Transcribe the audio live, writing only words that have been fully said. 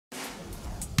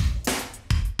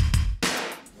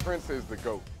Prince is the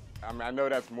GOAT. I mean, I know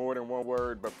that's more than one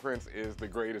word, but Prince is the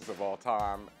greatest of all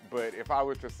time. But if I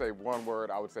was to say one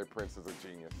word, I would say Prince is a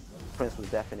genius. Prince was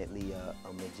definitely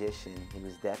a magician. He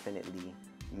was definitely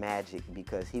magic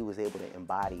because he was able to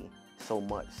embody so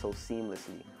much, so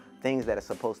seamlessly. Things that are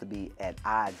supposed to be at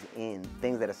odds in,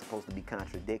 things that are supposed to be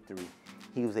contradictory,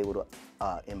 he was able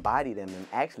to embody them and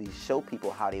actually show people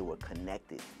how they were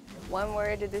connected. One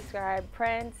word to describe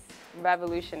Prince: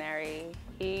 revolutionary.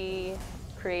 He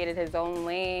created his own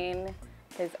lane,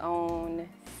 his own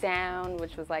sound,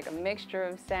 which was like a mixture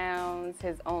of sounds,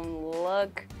 his own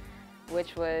look,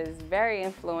 which was very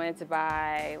influenced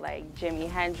by like Jimi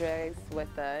Hendrix with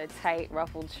the tight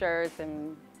ruffled shirts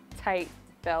and tight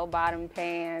bell-bottom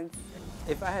pants.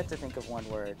 If I had to think of one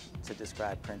word to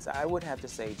describe Prince, I would have to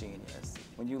say genius.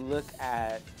 When you look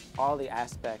at all the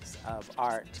aspects of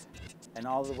art and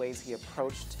all the ways he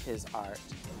approached his art,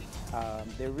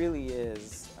 there really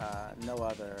is no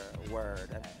other word.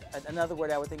 Another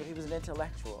word I would think of, he was an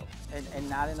intellectual, and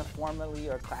not in a formally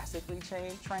or classically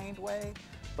trained way,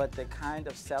 but the kind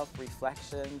of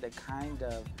self-reflection, the kind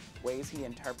of ways he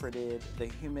interpreted the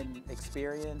human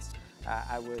experience,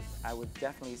 I would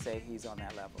definitely say he's on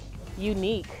that level.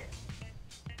 Unique.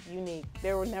 Unique.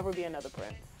 There will never be another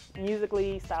Prince.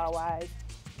 Musically, style-wise.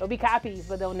 There'll be copies,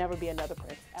 but there'll never be another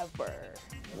Prince, ever.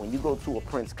 When you go to a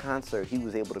Prince concert, he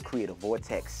was able to create a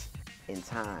vortex in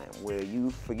time where you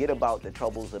forget about the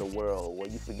troubles of the world, where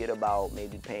you forget about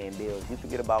maybe paying bills, you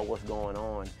forget about what's going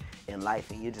on in life,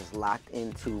 and you're just locked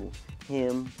into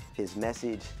him, his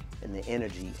message, and the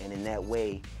energy. And in that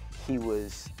way,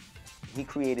 he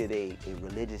created a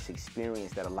religious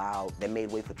experience that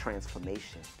made way for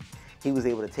transformation. He was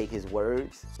able to take his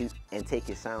words and take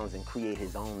his sounds and create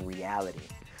his own reality,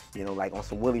 you know, like on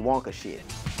some Willy Wonka shit.